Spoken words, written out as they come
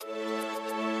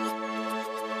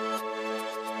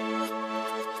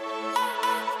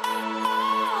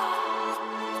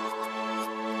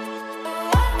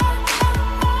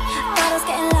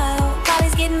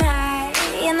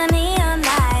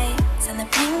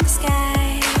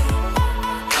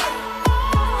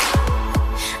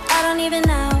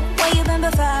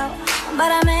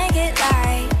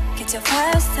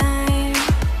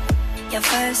your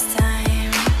first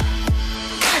time.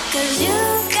 'Cause you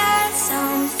got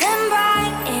something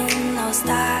bright in those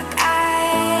dark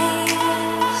eyes.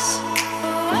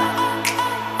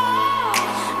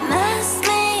 Mess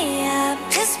me up,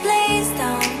 just please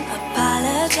don't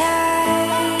apologize.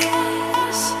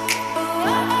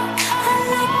 I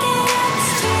like it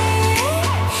extreme,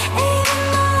 even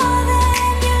more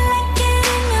than you like it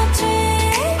in your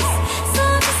dreams. So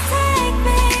just take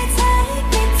me to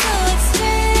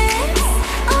extremes.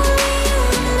 Only you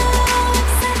know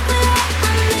exactly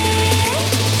what I mean.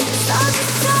 So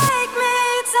just take me.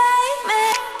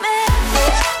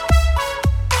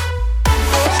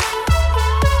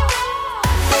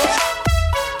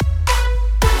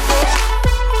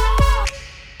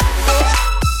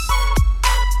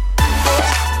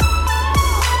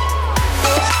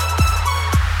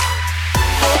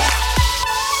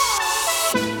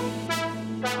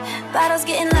 Bottles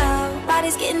getting low,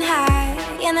 bodies getting high,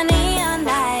 in the neon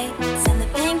lights and the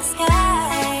pink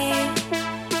sky.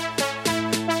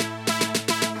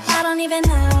 I don't even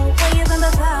know where you've been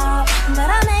before, but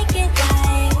I'll make